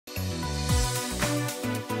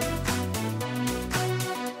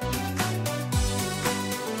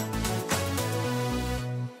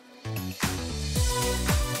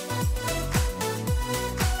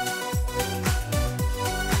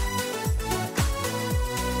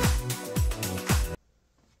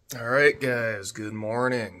Alright guys, good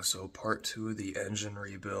morning. So part 2 of the engine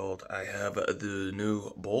rebuild. I have the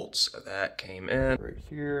new bolts that came in right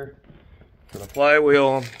here for the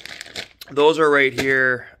flywheel. Those are right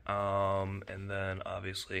here. And then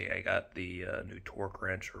obviously I got the new torque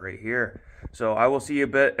wrench right here. So I will see you a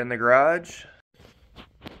bit in the garage.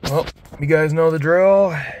 Well, you guys know the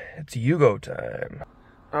drill. It's Yugo time.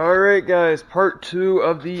 Alright guys, part 2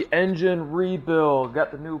 of the engine rebuild.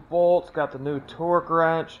 Got the new bolts, got the new torque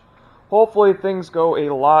wrench. Hopefully things go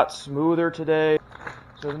a lot smoother today.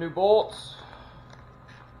 So the new bolts,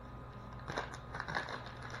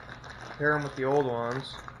 pair them with the old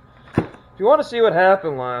ones. If you want to see what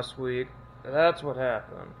happened last week, that's what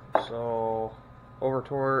happened. So, over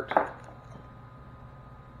torqued.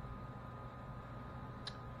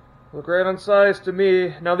 Look right on size to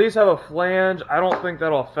me. Now these have a flange. I don't think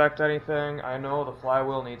that'll affect anything. I know the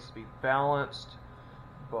flywheel needs to be balanced,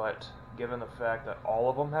 but given the fact that all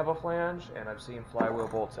of them have a flange, and I've seen flywheel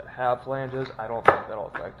bolts that have flanges, I don't think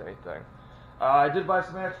that'll affect anything. I did buy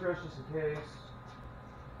some extras just in case.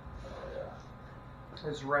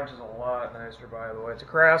 This wrench is a lot nicer, by the way. It's a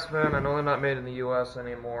Craftsman. I know they're not made in the US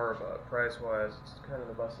anymore, but price-wise, it's kind of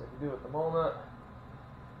the best they can do at the moment.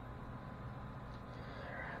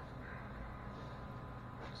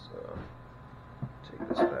 So, take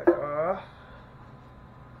this back off.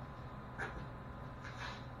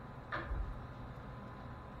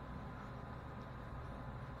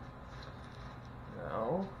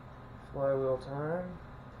 Now, flywheel time.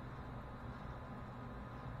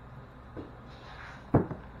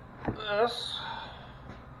 This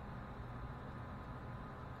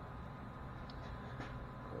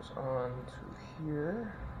goes on to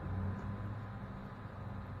here.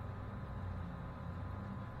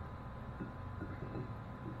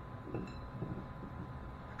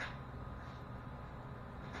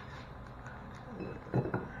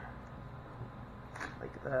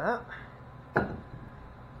 Like that. Might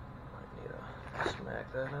need to smack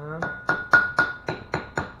that on.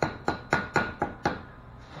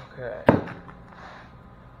 Okay.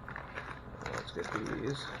 Let's get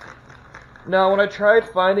these. Now, when I tried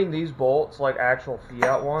finding these bolts, like actual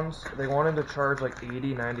Fiat ones, they wanted to charge like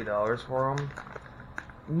 $80, $90 for them.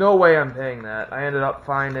 No way I'm paying that. I ended up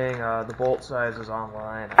finding the bolt sizes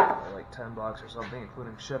online, like 10 bucks or something,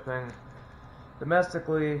 including shipping.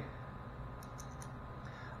 Domestically.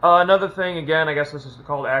 Another thing, again, I guess this is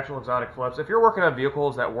called actual exotic flips. If you're working on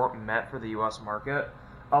vehicles that weren't meant for the US market,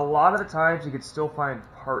 a lot of the times you could still find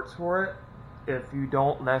parts for it if you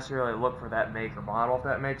don't necessarily look for that make or model, if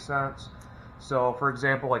that makes sense. So, for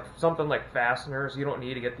example, like something like fasteners, you don't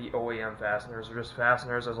need to get the OEM fasteners. They're just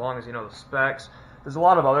fasteners as long as you know the specs. There's a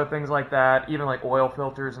lot of other things like that, even like oil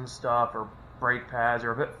filters and stuff, or brake pads,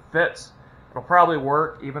 or if it fits, it'll probably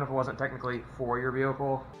work, even if it wasn't technically for your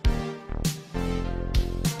vehicle.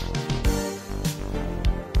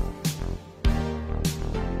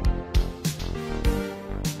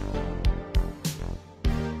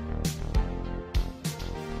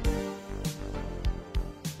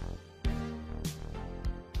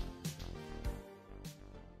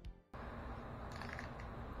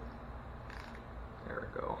 There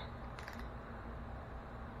we go.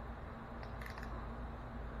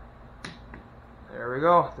 There we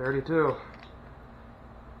go, 32.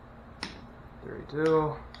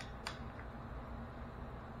 32.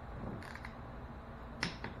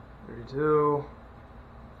 32.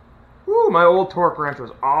 Woo, my old torque wrench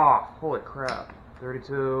was off. Holy crap.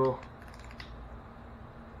 32.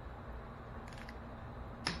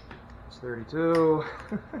 It's 32.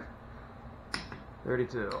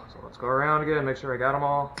 32. So let's go around again and make sure I got them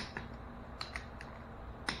all.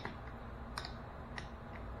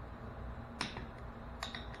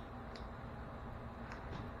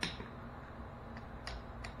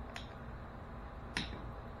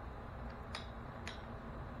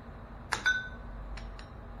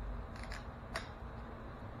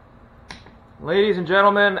 Ladies and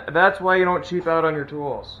gentlemen, that's why you don't cheap out on your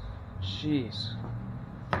tools. Jeez.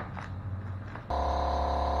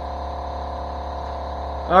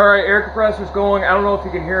 Alright, air compressor's going. I don't know if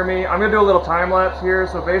you can hear me. I'm going to do a little time lapse here.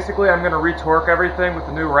 So basically I'm going to retorque everything with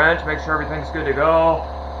the new wrench, make sure everything's good to go.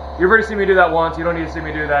 You've already seen me do that once. You don't need to see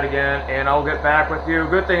me do that again. And I'll get back with you.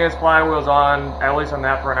 Good thing is flywheel's on. At least on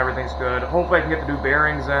that front, everything's good. Hopefully I can get the new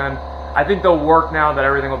bearings in. I think they'll work now that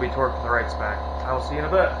everything will be torqued to the right spec. I will see you in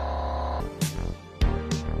a bit.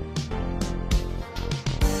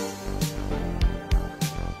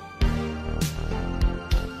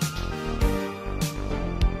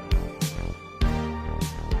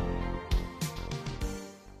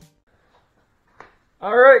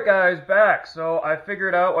 Alright guys, back. So I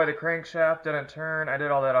figured out why the crankshaft didn't turn. I did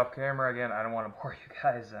all that off camera. Again, I don't want to bore you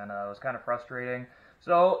guys, and it was kind of frustrating.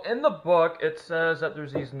 So in the book, it says that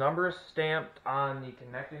there's these numbers stamped on the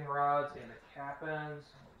connecting rods and the cap ends.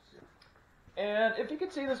 And if you can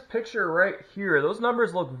see this picture right here, those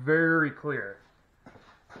numbers look very clear.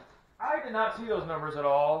 I did not see those numbers at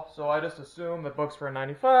all, so I just assumed the book's for a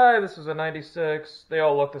 95, this is a 96. They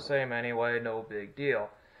all look the same anyway, no big deal.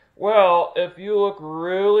 Well, if you look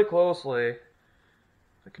really closely, if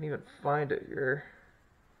I can even find it here,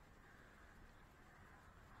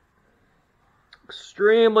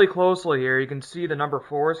 extremely closely here, you can see the number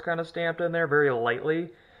 4 is kind of stamped in there very lightly,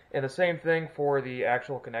 and the same thing for the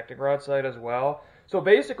actual connecting rod side as well. So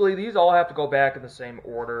basically, these all have to go back in the same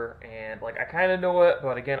order, and like I kind of know it,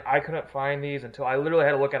 but again, I couldn't find these until I literally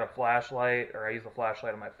had to look at a flashlight, or I used the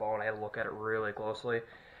flashlight on my phone. I had to look at it really closely.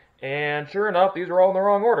 And sure enough, these were all in the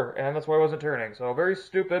wrong order, and that's why I wasn't turning. So a very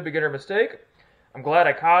stupid beginner mistake. I'm glad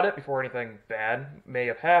I caught it before anything bad may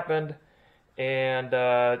have happened. And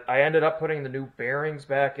I ended up putting the new bearings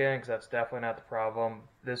back in, because that's definitely not the problem.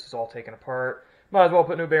 This is all taken apart. Might as well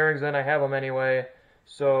put new bearings in. I have them anyway.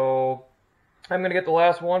 So I'm going to get the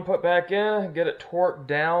last one put back in, get it torqued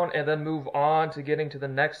down, and then move on to getting to the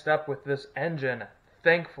next step with this engine.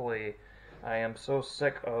 Thankfully, I am so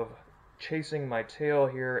sick of chasing my tail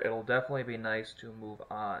here. It'll definitely be nice to move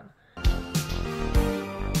on.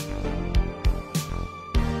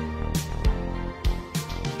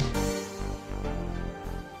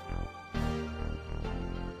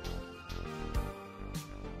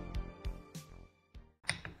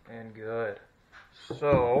 And good.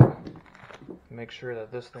 So, make sure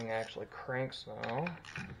that this thing actually cranks now.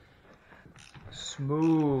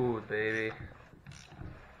 Smooth, baby.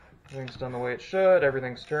 Everything's done the way it should,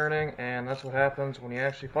 everything's turning, and that's what happens when you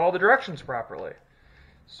actually follow the directions properly.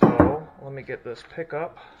 So, let me get this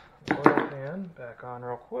pickup oil pan back on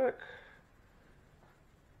real quick.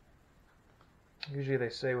 Usually they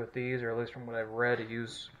say with these, or at least from what I've read, to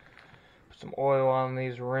use some oil on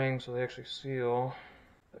these rings so they actually seal.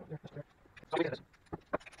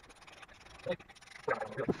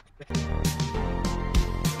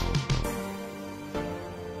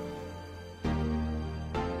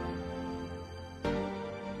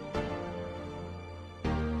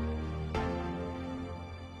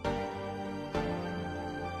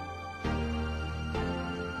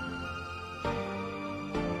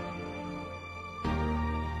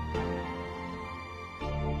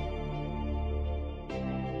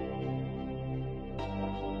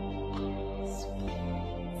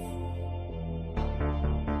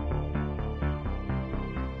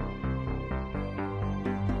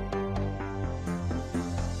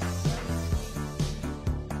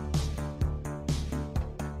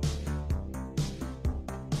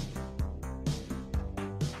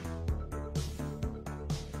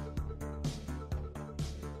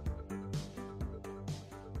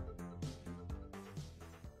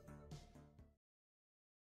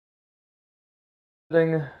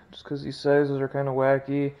 Just because these sizes are kind of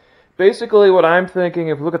wacky. Basically, what I'm thinking,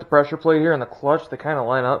 if you look at the pressure plate here and the clutch, they kind of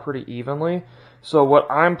line up pretty evenly. So what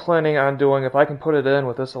I'm planning on doing, if I can put it in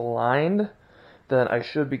with this aligned, then I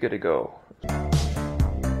should be good to go.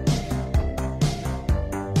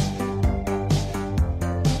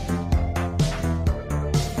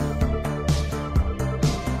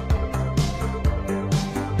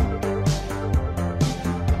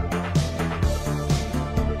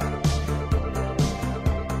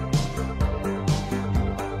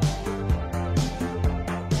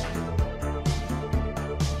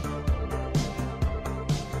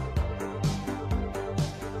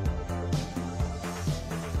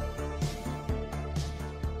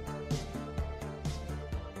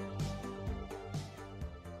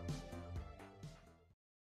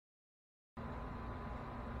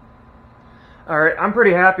 Alright, I'm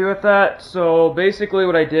pretty happy with that. So basically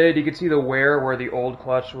what I did, you could see the wear where the old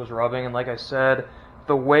clutch was rubbing, and like I said,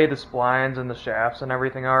 the way the splines and the shafts and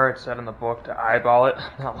everything are, it said in the book to eyeball it.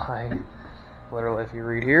 I'm not lying. Literally, if you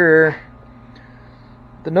read here,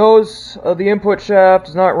 the nose of the input shaft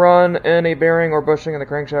does not run in a bearing or bushing in the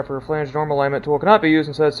crankshaft or a flange. Normal alignment tool cannot be used.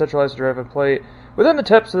 Instead, centralize the drive plate within the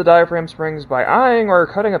tips of the diaphragm springs by eyeing or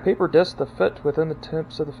cutting a paper disc to fit within the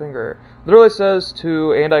tips of the finger. Literally says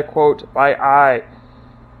to, and I quote, by eye,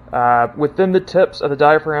 within the tips of the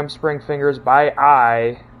diaphragm spring fingers by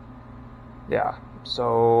eye. Yeah,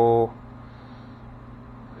 so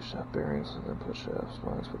shaft bearings and then push shaft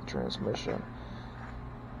spines for the transmission.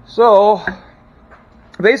 So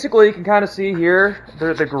basically, you can kind of see here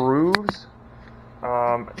the grooves.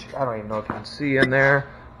 I don't even know if you can see in there,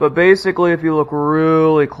 but basically, if you look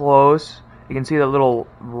really close, You can see that little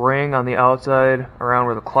ring on the outside around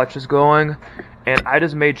where the clutch is going, and I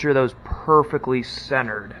just made sure that was perfectly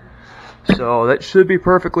centered. So that should be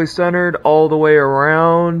perfectly centered all the way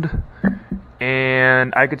around,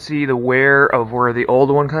 and I could see the wear of where the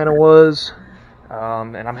old one kind of was,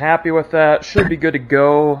 and I'm happy with that. Should be good to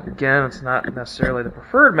go. Again, it's not necessarily the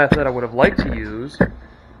preferred method I would have liked to use,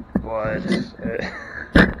 but it's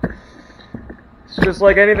just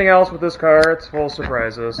like anything else with this car, it's full of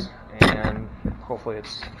surprises, and hopefully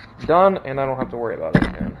it's done and I don't have to worry about it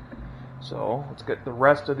again. So let's get the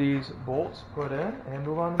rest of these bolts put in and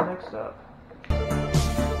move on to the next step.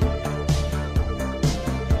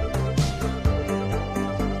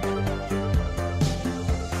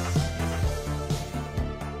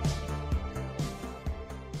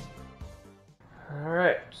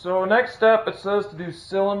 Alright, so next step, it says to do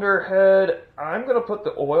cylinder head. I'm going to put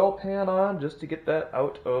the oil pan on just to get that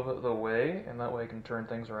out of the way, and that way I can turn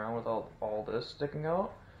things around without all this sticking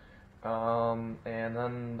out. And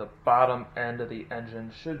then the bottom end of the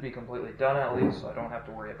engine should be completely done at least, so I don't have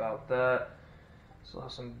to worry about that. Still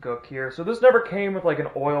have some gook here. So this never came with like an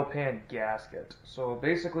oil pan gasket. So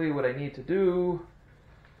basically what I need to do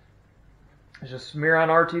is just smear on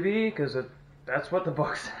RTV, because that's what the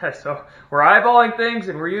book says. So we're eyeballing things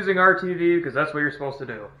and we're using RTV because that's what you're supposed to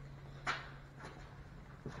do.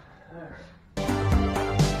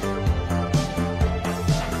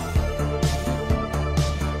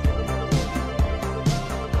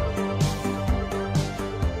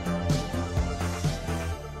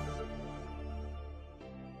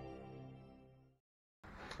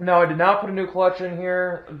 Now, I did not put a new clutch in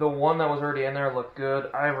here. The one that was already in there looked good.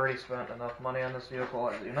 I've already spent enough money on this vehicle,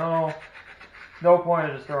 as you know. No point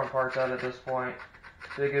in just throwing parts out at this point.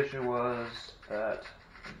 Big issue was that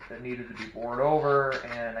it needed to be bored over,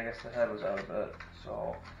 and I guess the head was out of it.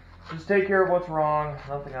 So, just take care of what's wrong,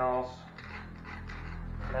 nothing else.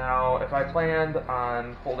 Now, if I planned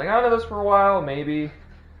on holding on to this for a while, maybe.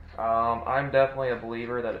 I'm definitely a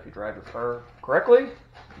believer that if you drive your car correctly,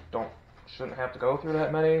 shouldn't have to go through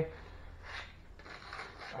that many.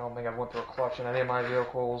 I don't think I've went through a clutch in any of my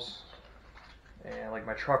vehicles. And like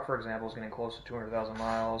my truck, for example, is getting close to 200,000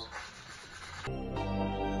 miles.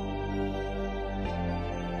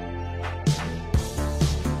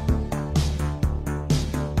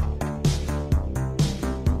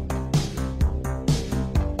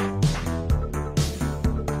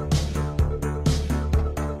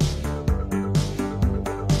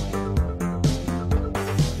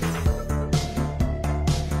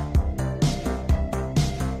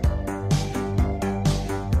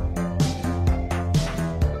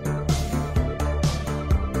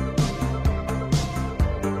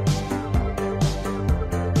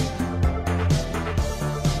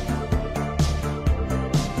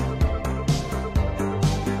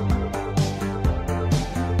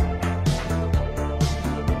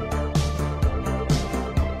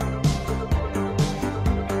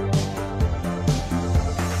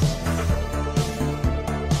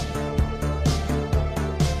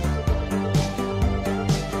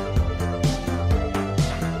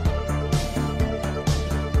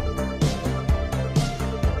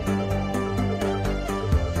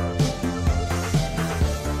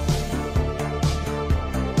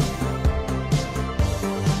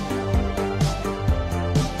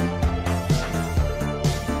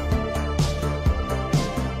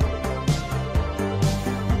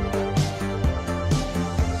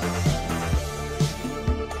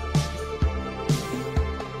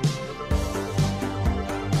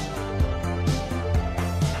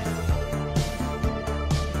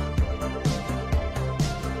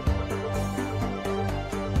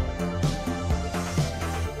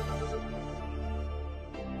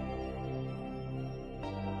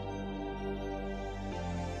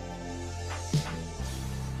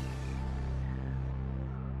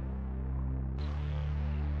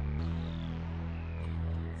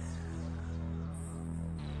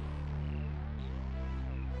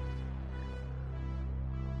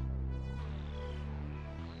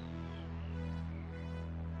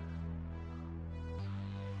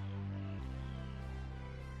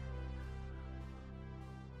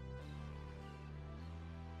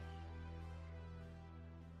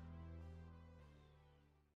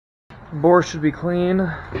 Bore should be clean,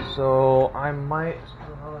 so I might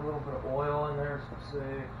put another little bit of oil in there, so let's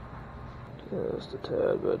see. Just a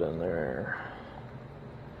tad bit in there.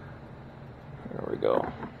 There we go.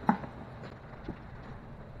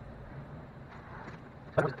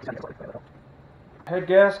 Head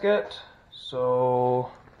gasket,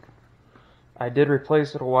 so I did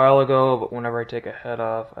replace it a while ago, but whenever I take a head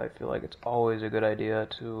off, I feel like it's always a good idea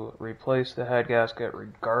to replace the head gasket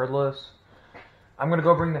regardless. I'm gonna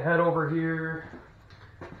go bring the head over here.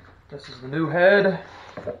 This is the new head.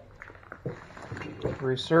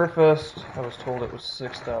 Resurfaced. I was told it was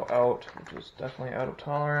 6th out, which is definitely out of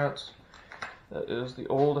tolerance. That is the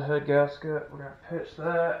old head gasket. We're gonna pitch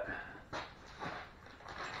that.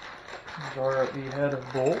 These are the head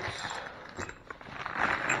bolts.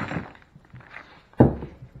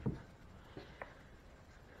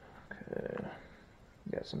 Okay,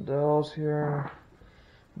 got some dowels here.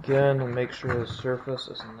 Again, to make sure the surface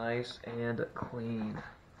is nice and clean.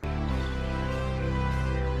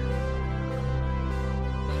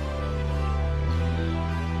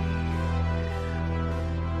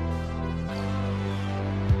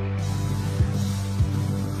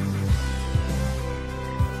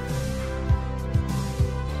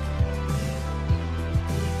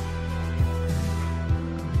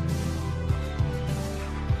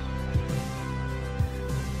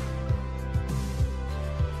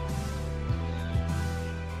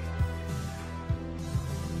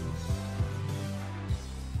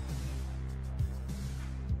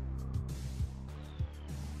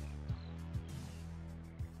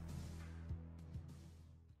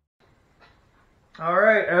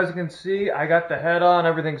 Alright, as you can see, I got the head on,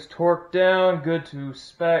 everything's torqued down, good to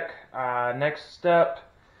spec. Next step,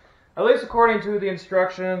 at least according to the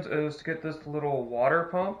instructions, is to get this little water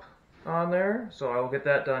pump on there. So I will get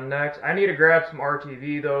that done next. I need to grab some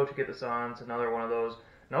RTV though to get this on. It's another one of those,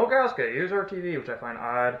 no gasket, use RTV, which I find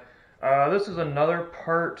odd. This is another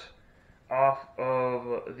part off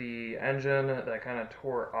of the engine that kind of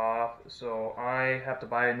tore off, so I have to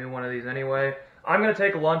buy a new one of these anyway. I'm going to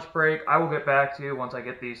take a lunch break. I will get back to you once I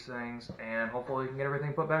get these things, and hopefully we can get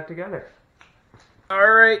everything put back together.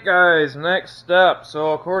 Alright guys, next step.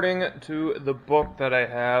 So according to the book that I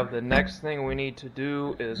have, the next thing we need to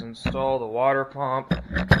do is install the water pump.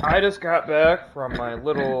 I just got back from my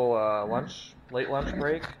little late lunch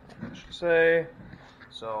break, I should say.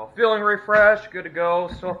 So feeling refreshed, good to go.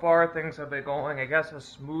 So far things have been going, I guess, as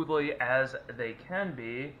smoothly as they can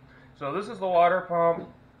be. So this is the water pump,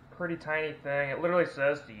 pretty tiny thing. It literally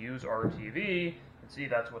says to use RTV. You can see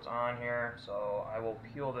that's what's on here. So I will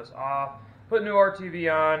peel this off, put new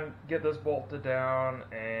RTV on, get this bolted down,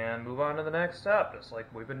 and move on to the next step, just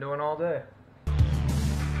like we've been doing all day.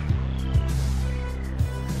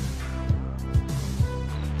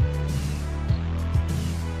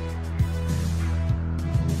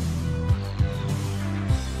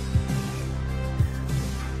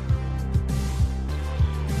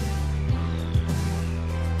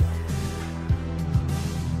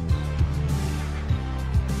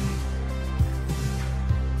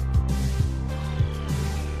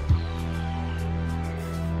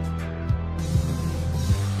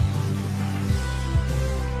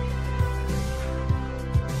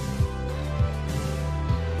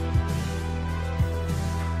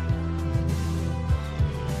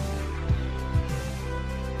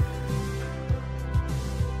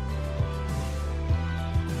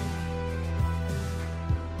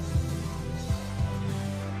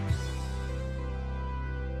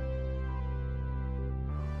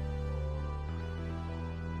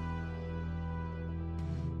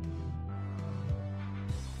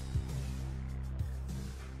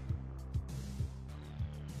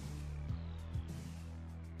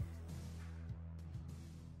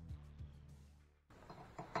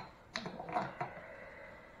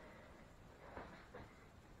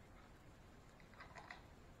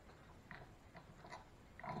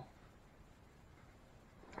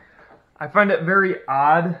 I find it very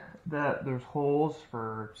odd that there's holes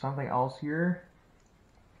for something else here.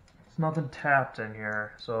 There's nothing tapped in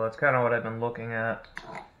here, so that's kind of what I've been looking at.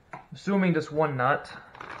 Assuming just one nut.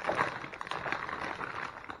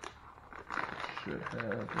 Should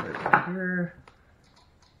have right here.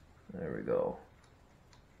 There we go.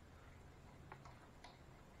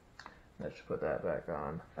 That should put that back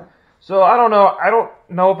on. So I don't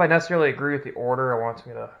know if I necessarily agree with the order. It wants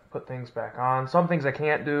me to put things back on. Some things I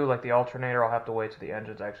can't do, like the alternator, I'll have to wait till the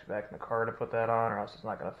engine's actually back in the car to put that on, or else it's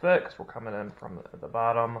not going to fit, because we're coming in from the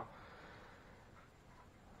bottom.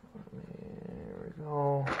 There we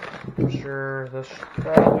go. I'm sure this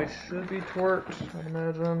probably should be torqued, I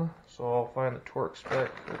imagine. So I'll find the torque spec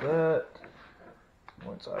for that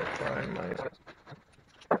once I find my...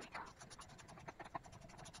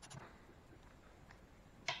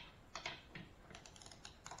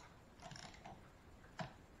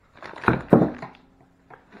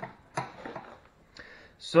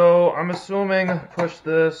 So I'm assuming push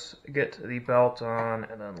this, get the belt on,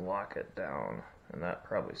 and then lock it down. And that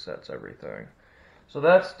probably sets everything. So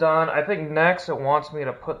that's done. I think next it wants me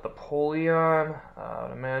to put the pulley on. I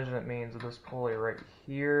would imagine it means this pulley right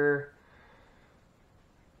here.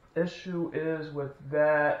 issue is with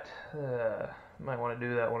that, might want to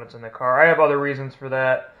do that when it's in the car. I have other reasons for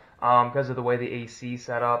that. Because of the way the AC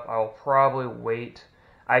set up, I'll probably wait.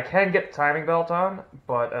 I can get the timing belt on,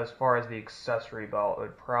 but as far as the accessory belt, it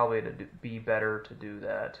would probably be better to do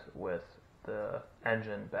that with the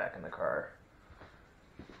engine back in the car.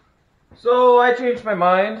 So I changed my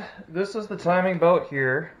mind. This is the timing belt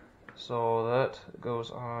here. So that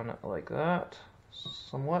goes on like that,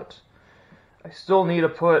 somewhat. I still need to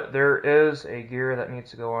put, there is a gear that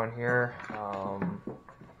needs to go on here,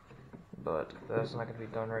 but that's not going to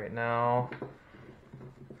be done right now.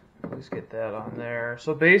 Let's get that on there.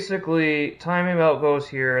 So basically, timing belt goes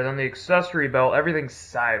here, then the accessory belt, everything's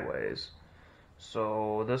sideways.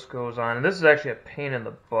 So this goes on, and this is actually a pain in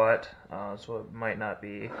the butt, so it might not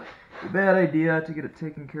be a bad idea to get it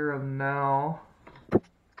taken care of now.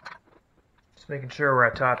 Just making sure we're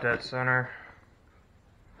at top dead center.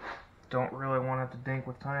 Don't really want it to dink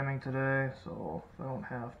with timing today, so if I don't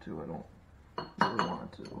have to, I don't really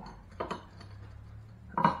want it to.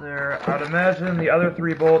 That's there. I'd imagine the other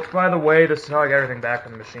 3 bolts, by the way, this is how I got everything back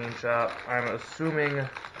from the machine shop. I'm assuming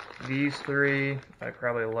these 3 I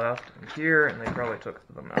probably left in here, and they probably took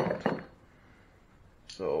them out.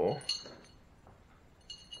 So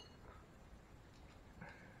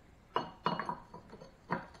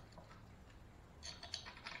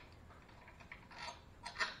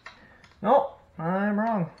nope, I'm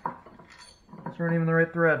wrong. These aren't even the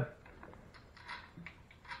right thread.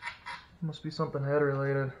 Must be something head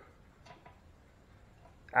related.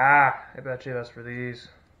 I bet you that's for these.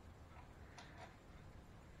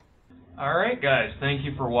 Alright guys, thank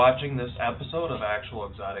you for watching this episode of Actual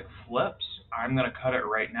Exotic Flips. I'm going to cut it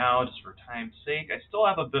right now just for time's sake. I still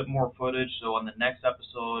have a bit more footage, so on the next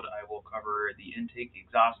episode I will cover the intake, the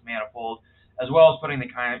exhaust manifold, as well as putting the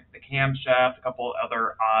camshaft, a couple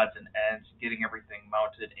other odds and ends, getting everything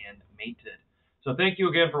mounted and mated. So thank you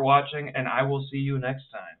again for watching, and I will see you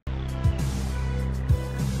next time.